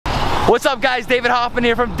What's up guys, David Hoffman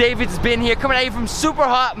here from Davidsbeenhere, coming at you from super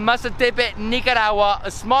hot Masatepe, Nicaragua,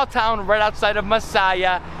 a small town right outside of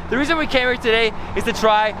Masaya. The reason we came here today is to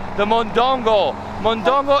try the mondongo.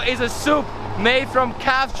 Mondongo is a soup made from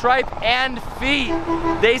calf, tripe, and feet.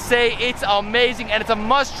 They say it's amazing and it's a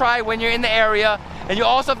must try when you're in the area. And you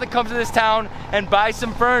also have to come to this town and buy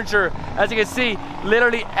some furniture. As you can see,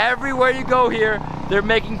 literally everywhere you go here, they're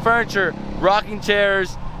making furniture, rocking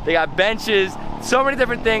chairs, they got benches, so many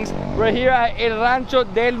different things. We're here at El Rancho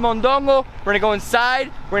del Mondongo. We're gonna go inside,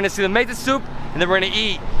 we're gonna see them make the soup, and then we're gonna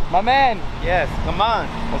eat. My man. Yes, come on.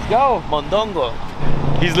 Let's go. Mondongo.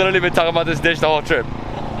 He's literally been talking about this dish the whole trip.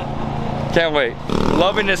 Can't wait.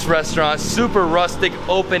 Loving this restaurant, super rustic,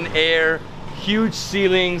 open air, huge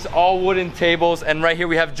ceilings, all wooden tables, and right here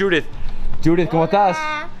we have Judith. Judith, ¿cómo estás?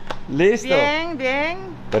 Listo. Bien,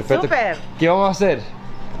 bien. Perfecto. Súper. ¿Qué vamos a hacer?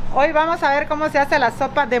 Hoy vamos a ver cómo se hace la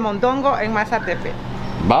sopa de mondongo en Masatepe.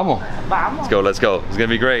 Vamos. Vamos. Let's go. It's gonna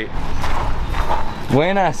be great.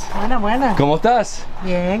 Buenas. Buena. ¿Cómo estás?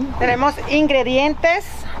 Bien. Tenemos ingredientes,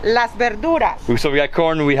 las verduras. So we got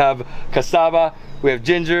corn, we have cassava, we have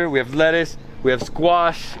ginger, we have lettuce, we have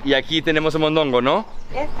squash, y aquí tenemos el mondongo, ¿no?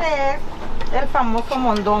 Este es el famoso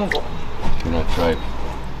mondongo.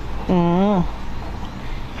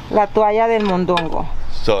 La toalla del mondongo.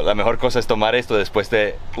 So, la mejor cosa es tomar esto después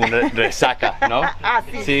de una resaca, ¿no? Ah,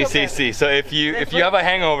 sí. Sí. So if you have a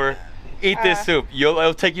hangover, eat this soup.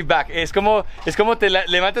 It'll take you back. Es como te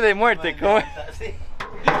levantas de muerte.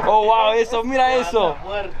 Oh wow, eso, mira eso.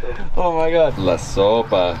 Oh my god. La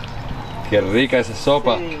sopa. Qué rica esa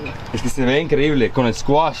sopa. Sí. Es que se ve increíble con el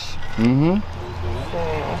squash. Sí.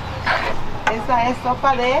 Esa es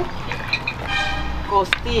sopa de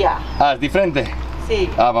costilla. Ah, es diferente. Sí.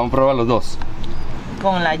 Ah, vamos a probar los dos.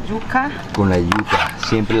 Con la yuca. Con la yuca,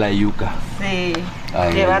 siempre la yuca. Sí.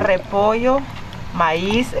 Ay, Lleva repollo,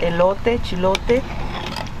 maíz, elote, chilote.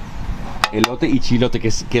 Elote y chilote,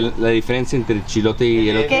 que la diferencia entre el chilote y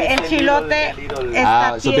elote. Que el chilote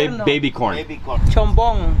está tierno. Baby corn.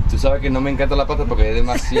 Chombón. Tú sabes que no me encanta la pata porque es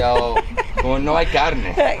demasiado, como no hay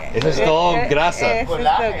carne. Eso es todo grasa. Es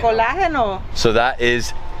colágeno. So that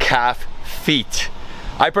is calf feet.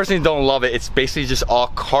 I personally don't love it. It's basically just all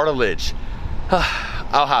cartilage.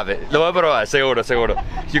 I'll have it. Lo voy a probar, seguro.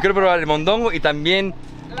 Yo quiero probar el mondongo y también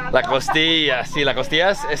la costilla. Sí, la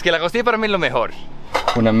costilla es que la costilla para mí es lo mejor.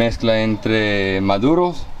 Una mezcla entre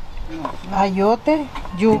maduros, Ayote,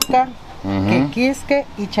 yuca, quequisque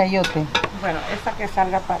y chayote. Bueno, esta que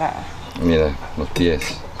salga para... Mira, los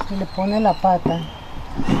pies. Se le pone la pata.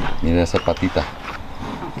 Mira esa patita.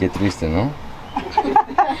 Qué triste, ¿no?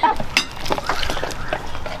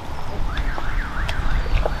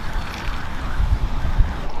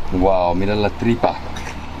 Wow, mira la tripa.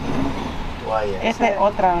 Toalla. Esta es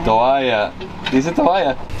otra. Toalla. Dice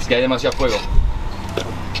toalla. Es que hay demasiado fuego.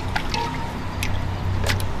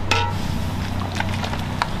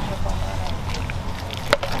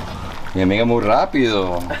 Mi amiga muy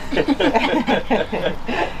rápido.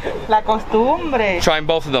 La costumbre. Trying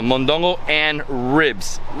both of them, mondongo and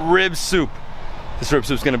ribs. Rib soup. This rib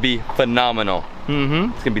soup is gonna be phenomenal.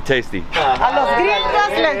 It's gonna be tasty. A los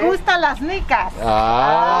gringos les gustan las nicas.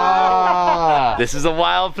 Ah, this is a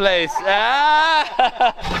wild place. Ah.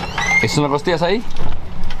 ¿Es una costillas ahí?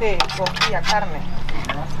 Sí, costilla, carne.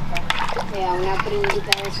 Vea, una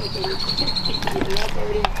primita de eso que no te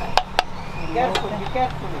brinca. Be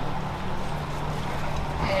careful.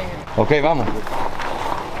 Ok, vamos.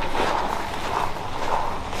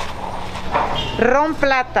 Ron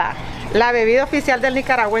plata, la bebida oficial del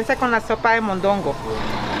nicaragüense con la sopa de mondongo.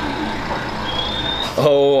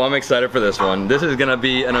 Oh, I'm excited for this one. This is gonna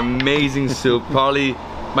be an amazing soup. Probably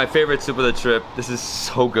my favorite soup of the trip. This is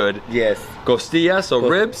so good. Yes. Costillas, so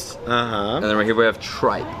ribs. And then right here we have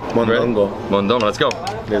tripe. Mondongo. Mondongo, let's go.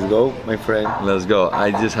 Let's go, my friend. Let's go.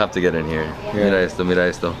 I just have to get in here. Yeah. Mira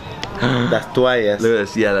esto. Las toallas. Look at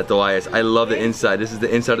this, yeah, the toallas. I love the inside. This is the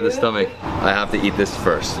inside of the stomach. I have to eat this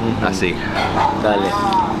first. Así. Dale.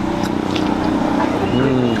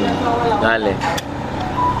 Dale.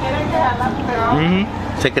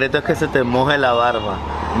 Secreto es que se te moje la barba.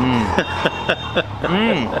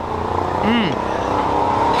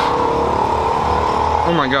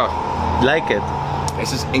 Oh my god. Like it.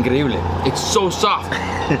 This is increíble. It's so soft.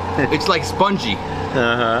 It's like spongy.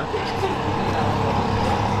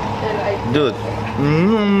 Dude.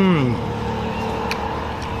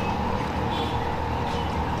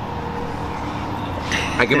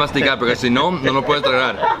 Hay que masticar porque si no, no lo puedes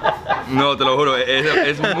tragar. No, te lo juro,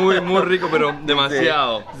 es muy rico, pero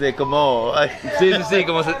demasiado. Sí, como... Sí,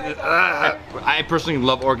 como se, I personally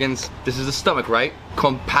love organs. This is the stomach, right?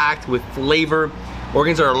 Compact with flavor.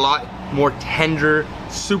 Organs are a lot more tender,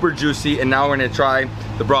 super juicy. And now we're gonna try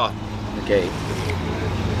the broth. Okay.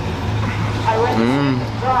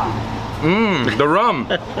 The rum.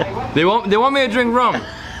 They want me to drink rum.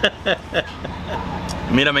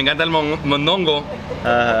 Mira, me encanta el mondongo.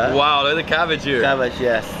 Wow, look at the cabbage here. Cabbage,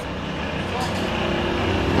 yes.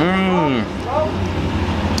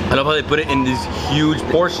 I love how they put it in these huge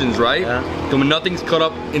portions, right? So nothing's cut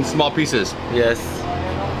up in small pieces. Yes.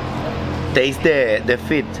 Taste the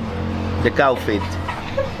feet, the cow feet.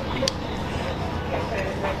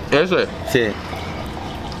 Ese. Sí.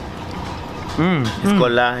 Es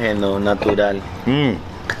colágeno natural.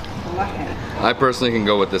 I personally can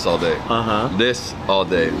go with this all day. This all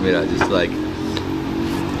day. Mira, just like.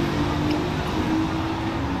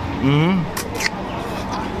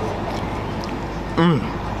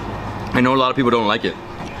 I know a lot of people don't like it.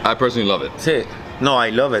 I personally love it. Sí. No, I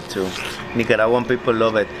love it too. Nicaraguan people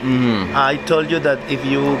love it. I told you that if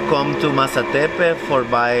you come to Masatepe for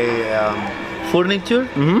buy furniture,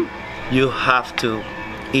 you have to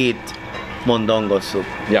eat mondongo soup.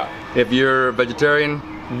 Yeah. If you're vegetarian,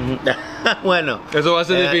 Bueno, eso va a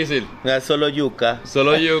ser difícil. Solo yuca.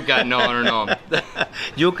 Solo yuca, no.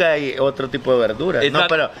 Yuca y otro tipo de verdura. It's no, not-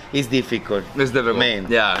 pero it's difficult. It's difficult. Man.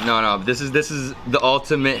 Yeah, no. This is the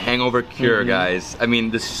ultimate hangover cure, guys. I mean,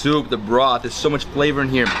 the soup, the broth, there's so much flavor in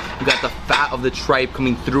here. You got the fat of the tripe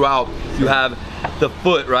coming throughout. You have the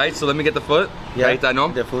foot, right? So let me get the foot. Yeah, Right, I know.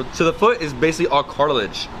 the foot. So the foot is basically all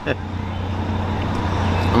cartilage.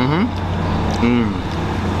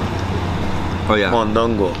 Oh yeah.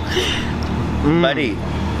 Mondongo. Buddy,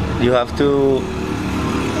 you have to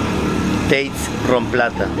taste rom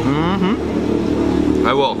plata.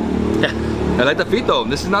 I will. I like the feet though.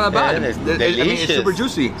 This is not that bad. It's I mean, delicious. it's super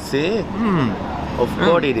juicy. Sí. Of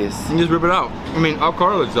course it is. You just rip it out. I mean, all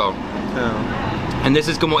cartilage though. And this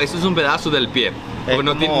is como, esto es un pedazo del pie. Porque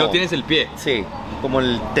no, como- no tienes el pie. Sí, como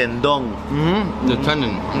el tendón. The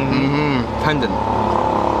tendon. Tendon.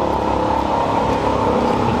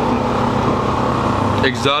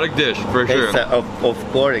 Exotic dish, for sure.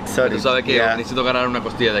 Of course, exotic. Tú sabes que Yeah. necesito ganar una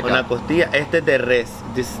costilla de acá. Una costilla. Este es de res.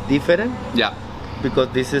 This is different Yeah, because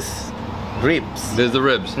this is ribs. there's the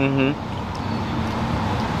ribs.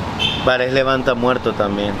 Pero es levanta muerto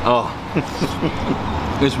también. Oh.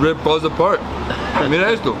 This rib falls apart. Mira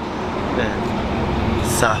esto.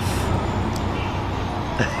 Saf.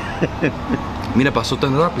 Mira, pasó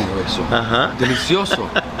tan rápido eso. Ajá. Delicioso.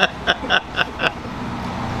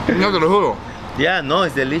 No, te lo juro. Yeah, no,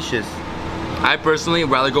 it's delicious. I personally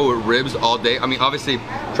rather go with ribs all day. I mean, obviously,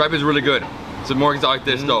 tripe is really good. It's a more exotic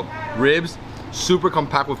dish though. Ribs, super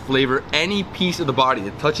compact with flavor. Any piece of the body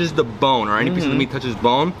that touches the bone or any piece of the meat touches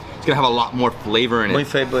bone, it's gonna have a lot more flavor in Muy it.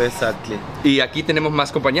 flavor, exactly. Y aquí tenemos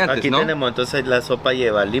más acompañantes, Aquí ¿no? tenemos, entonces la sopa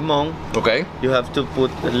lleva limón. Okay. You have to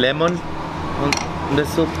put lemon on the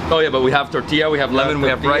soup. Oh yeah, but we have tortilla, we have lemon, we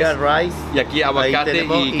have Tortilla, rice. rice. Y aquí Ahí aguacate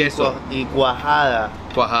tenemos y queso. Y cuajada.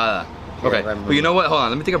 Cuajada. Okay, Yeah, but you know what? Hold on,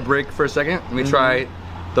 let me take a break for a second. Let me try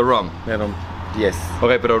the rum. Pero, yes.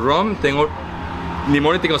 Okay, pero rum, tengo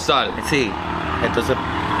limón y tengo sal. Sí. Entonces,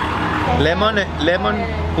 lemon,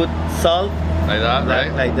 put salt. Like that,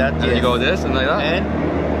 right? Like that, And yes. you go with this and like that?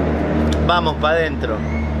 And vamos para adentro.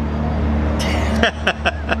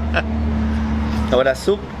 Ahora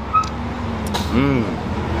soup.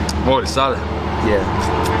 Oh, el sal. Yeah.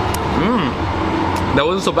 That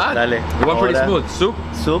wasn't so bad. Dale. It went pretty Ahora- smooth. Soup.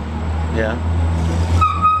 Soup. Yeah.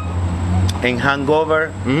 And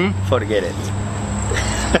hangover, forget it.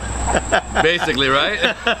 Basically, right?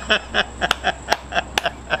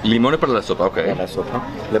 Limones para la sopa, okay. La sopa.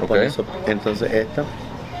 Le pones sopa. Entonces esta.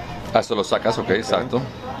 Hasta lo sacas, okay, exacto.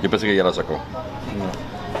 Yo pensé que ya lo sacó.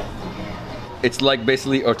 It's like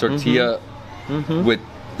basically a tortilla with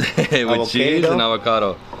with cheese Avocado. and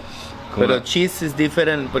avocado. Como Pero una cheese is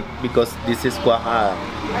different because this is cuajada.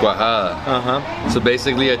 cuajada. So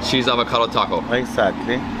basically a cheese avocado taco.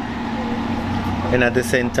 Exactly. And at the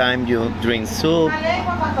same time you drink soup.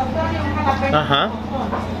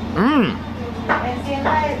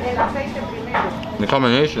 The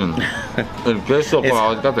combination. El queso con It's-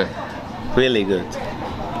 aguacate. Really good.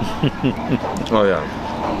 Oh yeah.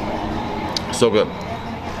 So good.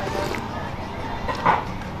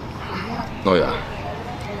 Oh yeah.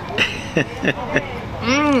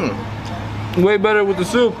 Way better with the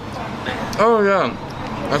soup. Oh yeah.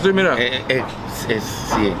 Así mira.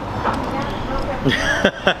 Sí.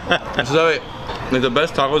 Tú sabes, like the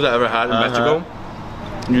best tacos I ever had in Mexico,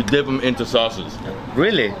 you dip them into sauces.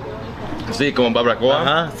 Really? Sí, como barbacoa.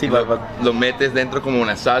 Ajá, sí, barbacoa. Lo metes dentro como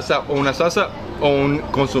una salsa o un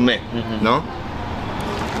consomé, ¿no?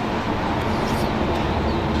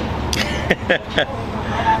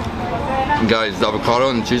 Guys, the avocado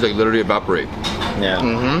and the cheese like literally evaporate. Yeah.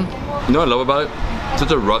 You know what I love about it?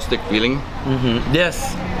 Such a rustic feeling.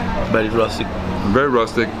 Yes. Very rustic. Very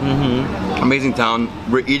rustic. Amazing town.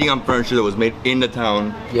 We're eating on furniture that was made in the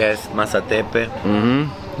town. Yes, Masatepe.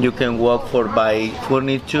 You can walk for buy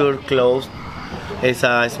furniture, clothes. It's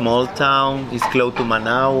a small town. It's close to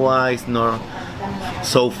Managua. It's not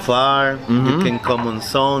so far. You can come on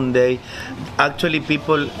Sunday. Actually,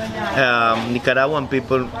 people, Nicaraguan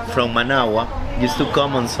people from Managua used to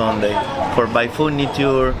come on Sunday for buy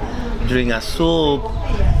furniture, drink a soup,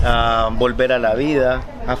 volver a la vida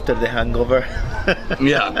after the hangover.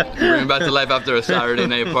 Yeah, bring back to life after a Saturday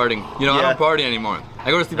night partying. You know, I don't party anymore.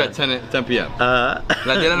 I go to sleep at 10 p.m. Las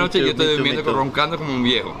 10 de la noche yo estoy durmiendo roncando como un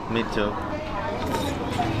viejo. Me too.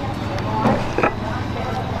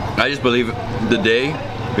 I just believe the day,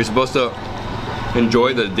 you're supposed to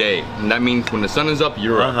enjoy the day. And that means when the sun is up,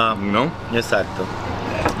 you're up, you know? Exacto.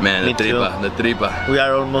 Man, Me the tripa, too. the tripa. We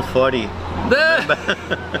are almost 40. The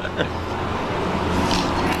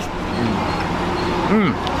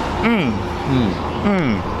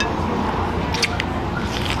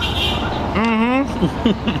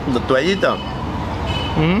toallita.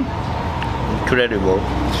 Incredible.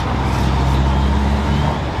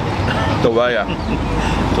 Toalla,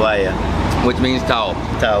 Toalla. which means towel.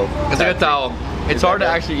 Towel. It's like a towel. It's hard to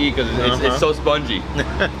actually eat because it's so spongy.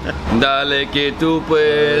 Dale que tú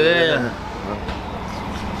puedes.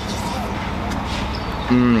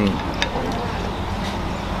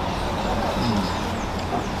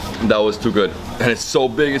 That was too good. And it's so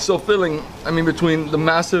big, it's so filling. I mean, between the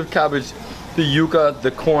massive cabbage, the yuca,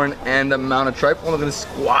 the corn, and the amount of tripe, oh, look at this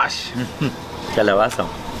squash. Calabaza.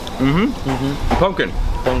 Pumpkin.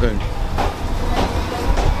 Pumpkin.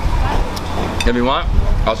 If you want,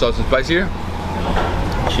 also have some spice here.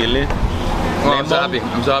 Chili. Oh, I'm so happy.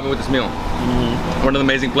 I'm so happy with this meal. What an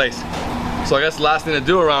amazing place. So I guess the last thing to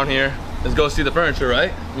do around here is go see the furniture,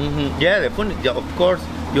 right? Yeah, the furniture. Yeah, of course,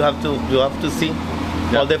 you have to see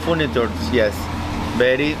all the furniture. Yes,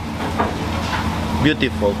 very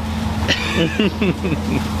beautiful.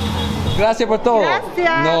 Gracias por todo.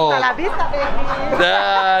 Gracias. No. A la vista,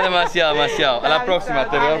 baby. Demasiado, demasiado. A la próxima,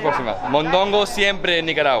 te veo a la próxima. Mondongo siempre en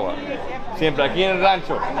Nicaragua. Siempre, aquí en el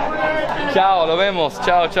rancho. Chao, lo vemos.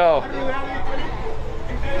 Chao, chao.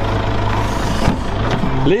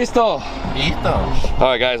 Listo. Listo. All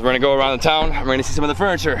right, guys, we're gonna go around the town. We're gonna see some of the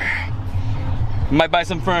furniture. Might buy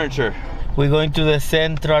some furniture. We're going to the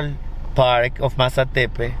Central Park of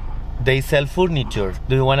Masatepe. They sell furniture.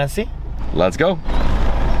 Do you wanna see? Let's go.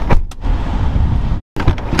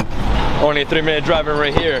 Only a 3-minute drive in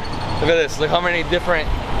right here. Look at this. Look how many different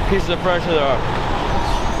pieces of furniture there are.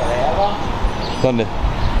 ¿Dónde?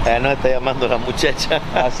 No, está llamando la muchacha.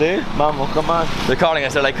 Ah, sí? Vamos, come on. They're calling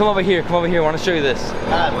us. They're like, come over here, I want to show you this.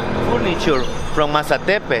 Furniture from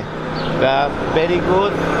Masatepe. Very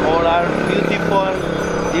good. All are beautiful,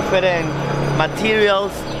 different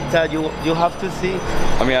materials that you have to see.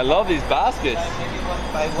 I mean, I love these baskets.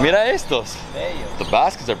 Mira estos. The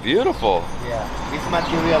baskets are beautiful. Yeah, this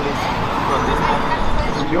material is from this material.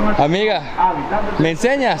 Amiga, ¿me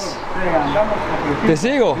enseñas? Te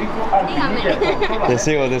sigo. Dígame. Te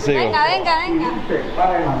sigo, te sigo. Venga, venga, venga.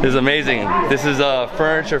 This is amazing. This is a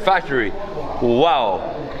furniture factory. Wow.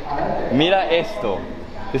 Mira esto.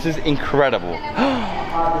 This is incredible.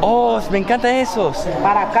 Oh, me encanta esos.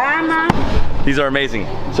 Para cama. These are amazing.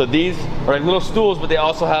 So these are like little stools, but they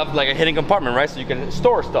also have like a hidden compartment, right? So you can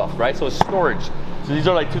store stuff, right? So it's storage. So these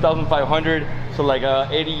are like 2,500, so like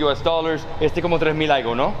 $80 US. Este como 3,000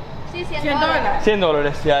 algo, ¿no? Sí, $100.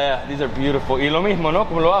 $100, yeah. These are beautiful. Y lo mismo, ¿no?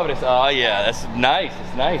 Como lo abres. Oh yeah, that's nice,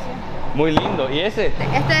 it's nice. Muy lindo. ¿Y ese?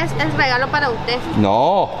 Este es regalo para usted.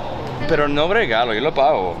 No, pero no regalo, yo lo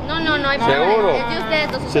pago. No, hay ¿Seguro? problema. Es de usted,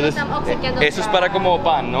 entonces solo estamos obsequiando. Eso es para como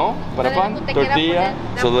pan, ¿no? Para pan, tortilla,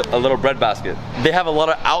 so a little bread basket. They have a lot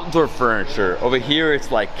of outdoor furniture. Over here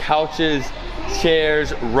it's like couches,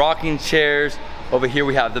 chairs, rocking chairs. Over here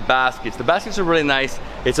we have the baskets. The baskets are really nice.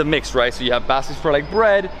 It's a mix, right? So you have baskets for like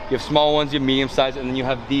bread, you have small ones, you have medium size, and then you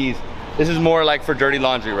have these. This is more like for dirty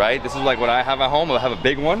laundry, right? This is like what I have at home. I have a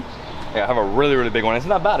big one. Yeah, I have a really, really big one. It's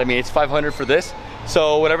not bad. I mean, it's 500 for this.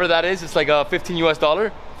 So whatever that is, it's like a $15 US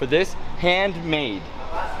for this. Handmade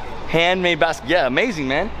basket. Yeah, amazing,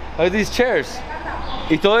 man. Look at these chairs.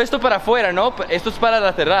 Y todo esto para afuera, ¿no? Esto es para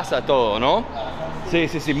la terraza todo, ¿no? Sí,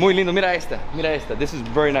 sí, sí, muy lindo. Mira esta. This is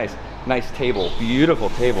very nice. Nice table, beautiful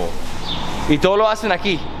table. Y todo lo hacen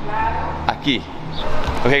aquí. Aquí.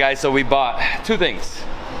 Okay, guys, so we bought 2 things.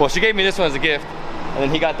 Well, she gave me this one as a gift, and then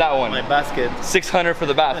he got that one. My basket. 600 for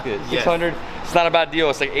the basket. Yes. 600. It's not a bad deal.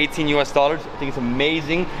 It's like $18 US. I think it's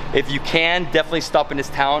amazing. If you can, definitely stop in this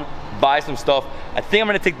town. buy some stuff. I think I'm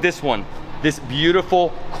gonna take this one, this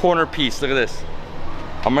beautiful corner piece. Look at this.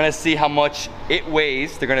 I'm gonna see how much it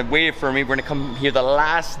weighs. They're gonna weigh it for me. We're gonna come here the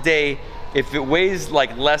last day. If it weighs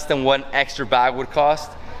like less than what an extra bag would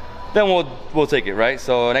cost, then we'll take it, right?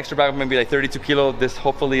 So an extra bag might be like 32 kilos. This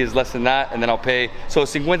hopefully is less than that, and then I'll pay. So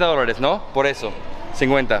 $50, ¿no? Por eso,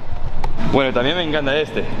 50. Bueno, también me encanta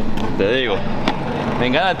este, te digo. Me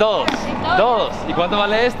encanta todos, todos. ¿Y cuánto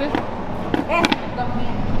vale este?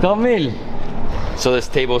 2,000. So this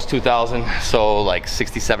table is 2,000, so like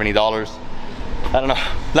 $60, $70. I don't know.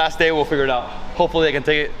 Last day we'll figure it out. Hopefully I can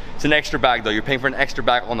take it. It's an extra bag though. You're paying for an extra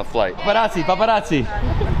bag on the flight. Paparazzi, paparazzi.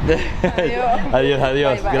 Adiós. Adiós,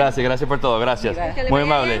 adiós. Gracias, gracias por todo. Gracias. Muy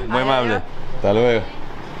amable, muy amable. Hasta luego.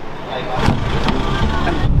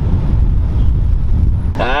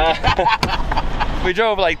 We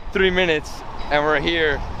drove like 3 minutes and we're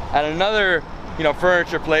here at another, you know,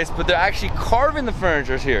 furniture place, but they're actually carving the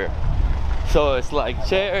furniture here. So it's like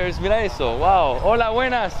chairs, mira eso, wow. Hola,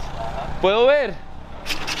 buenas. ¿Puedo ver?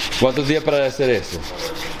 ¿Cuántos días para hacer eso?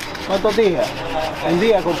 ¿Cuántos días? Un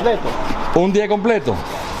día completo. ¿Un día completo?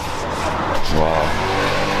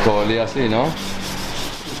 Wow. Todo el día así, ¿no?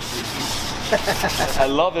 I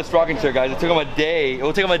love this rocking chair, guys. It took them a day. It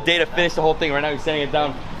will take them a day to finish the whole thing. Right now he's sanding it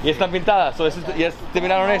down. Y están pintadas. So ya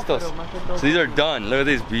terminaron estos. So these are done. Look at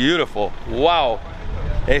these, beautiful. Wow.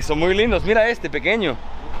 Son muy lindos. Mira este pequeño.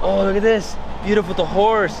 Oh, look at this. Beautiful, the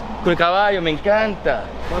horse. Con el caballo, me encanta.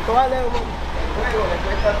 ¿Cuánto vale?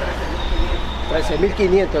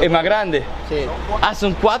 13,500. ¿Es más grande? Sí. Ah,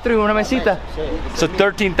 son 4 y una mesita. Sí. So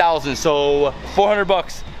 13,000. So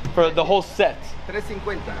 $400 for the whole set.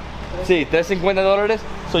 350. Sí, $350.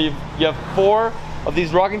 So you have 4 of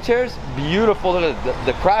these rocking chairs. Beautiful.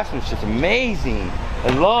 The craftsmanship is amazing. I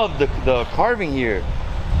love the carving here.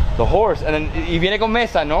 The horse. And then y viene con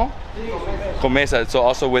mesa, ¿no? Con mesa. So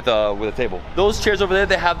also with a table. Those chairs over there,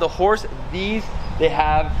 they have the horse. These, they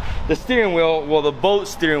have the steering wheel. Well, the boat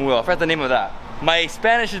steering wheel. I forgot the name of that. My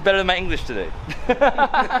Spanish is better than my English today.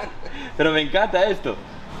 Pero me encanta esto.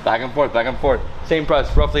 Back and forth, back and forth. Same price,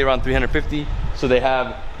 roughly around 350. So they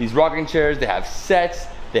have these rocking chairs, they have sets,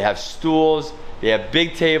 they have stools, they have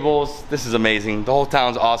big tables. This is amazing. The whole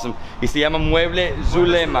town's awesome. Y se llama Mueble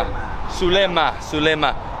Zulema. Zulema.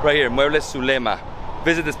 Right here, Mueble Zulema.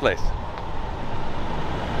 Visit this place.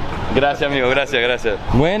 Gracias, amigo, gracias.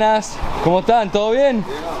 Buenas, ¿cómo están? ¿Todo bien?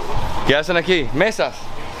 ¿Qué hacen aquí? ¿Mesas?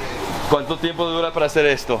 ¿Cuánto tiempo dura para hacer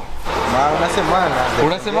esto? Una semana.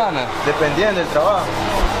 ¿Una semana? Dependiendo del trabajo.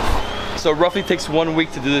 So it roughly takes 1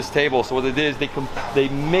 week to do this table. So what they did is they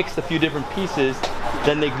mixed a few different pieces,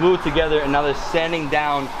 then they glued it together, and now they're sanding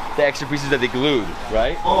down the extra pieces that they glued,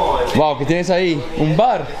 right? Wow, ¿qué tienes ahí? Un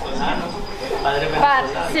bar. Bar,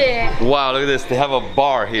 sí. Wow, look at this. They have a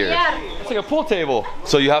bar here. Yeah. It's like a pool table.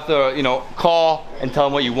 So you have to, you know, call and tell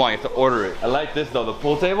them what you want. You have to order it. I like this though. The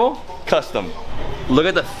pool table, custom. Look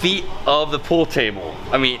at the feet of the pool table.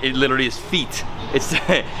 I mean, it literally is feet. It's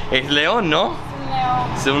león, ¿no?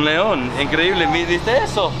 Es un león. Increíble. ¿Viste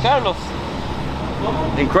eso, Carlos?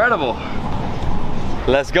 Incredible.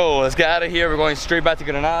 Let's go. Let's get out of here. We're going straight back to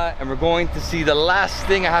Granada, and we're going to see the last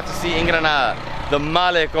thing I have to see in Granada, the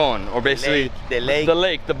Malecón, or basically the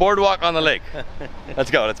lake, the boardwalk on the lake. Let's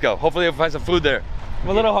go. Hopefully we'll find some food there. I'm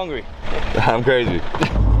a little hungry. I'm crazy.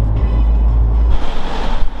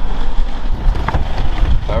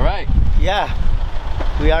 All right. Yeah,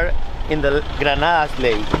 we are in the Granada's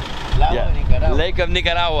lake. Lake of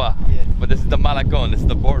Nicaragua. Yeah. But this is the Malecón. This is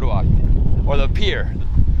the boardwalk, or the pier.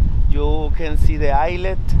 You can see the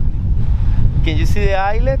islet. Can you see the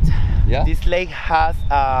islet? Yeah. This lake has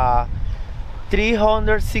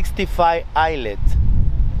 365 islets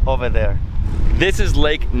over there. This is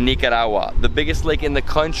Lake Nicaragua, the biggest lake in the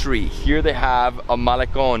country. Here they have a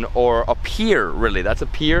Malecón, or a pier, really. That's a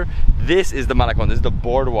pier. This is the Malecón. This is the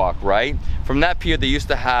boardwalk, right? From that pier, they used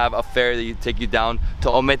to have a ferry that would take you down to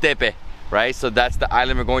Masatepe, right? So that's the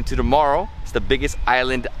island we're going to tomorrow. It's the biggest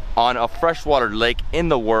island on a freshwater lake in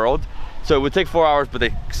the world. So it would take 4 hours, but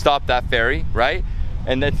they stopped that ferry, right?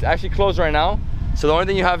 And it's actually closed right now. So the only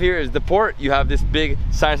thing you have here is the port. You have this big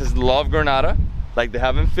sign that says Love Granada, like they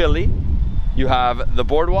have in Philly. You have the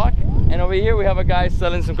boardwalk, and over here we have a guy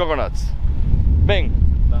selling some coconuts.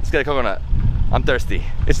 Bing, let's get a coconut. I'm thirsty.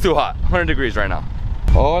 It's too hot, 100 degrees right now.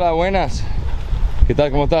 Hola, buenas. ¿Qué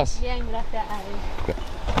tal, cómo estás? Bien, gracias a Dios.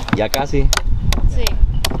 Ya casi. Sí.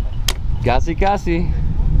 Casi.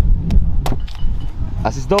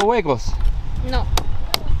 ¿Haces 2 huecos? No.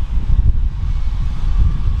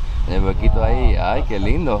 El huequito ahí, ay, qué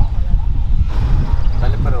lindo.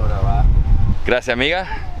 Dale para grabar. Gracias, amiga.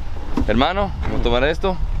 Hermano, vamos a tomar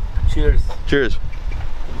esto. Cheers. Cheers.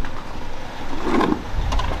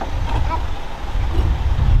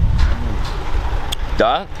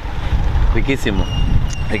 Está Riquísimo.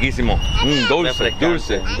 riquísimo. Dulce, Refrescante,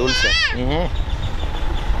 dulce. dulce.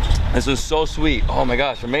 This is so sweet. Oh my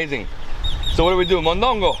gosh, amazing. So what do we do?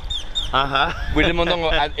 Mondongo. Ajá. We did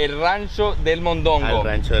mondongo at El Rancho del Mondongo. Al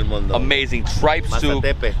Rancho del Mondongo. Amazing tripe soup.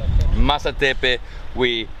 Masatepe. Masatepe.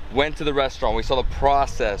 We went to the restaurant, we saw the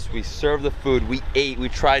process, we served the food, we ate, we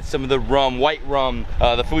tried some of the rum, white rum.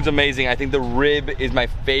 The food's amazing. I think the rib is my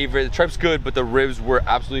favorite. The tripe's good, but the ribs were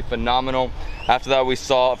absolutely phenomenal. After that, we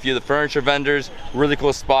saw a few of the furniture vendors. Really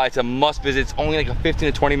cool spot. It's a must visit. It's only like a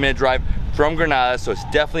 15 to 20 minute drive from Granada, so it's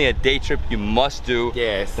definitely a day trip you must do.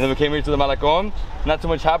 Yes. And then we came here to the Malecón. Not too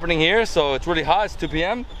much happening here, so it's really hot. It's 2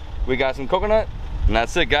 p.m. We got some coconut, and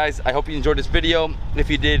that's it, guys. I hope you enjoyed this video. If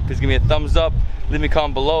you did, please give me a thumbs up. Leave me a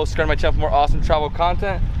comment below. Subscribe to my channel for more awesome travel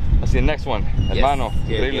content. I'll see you in the next one. Hermano.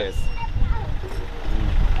 Yes.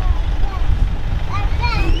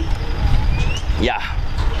 Yeah.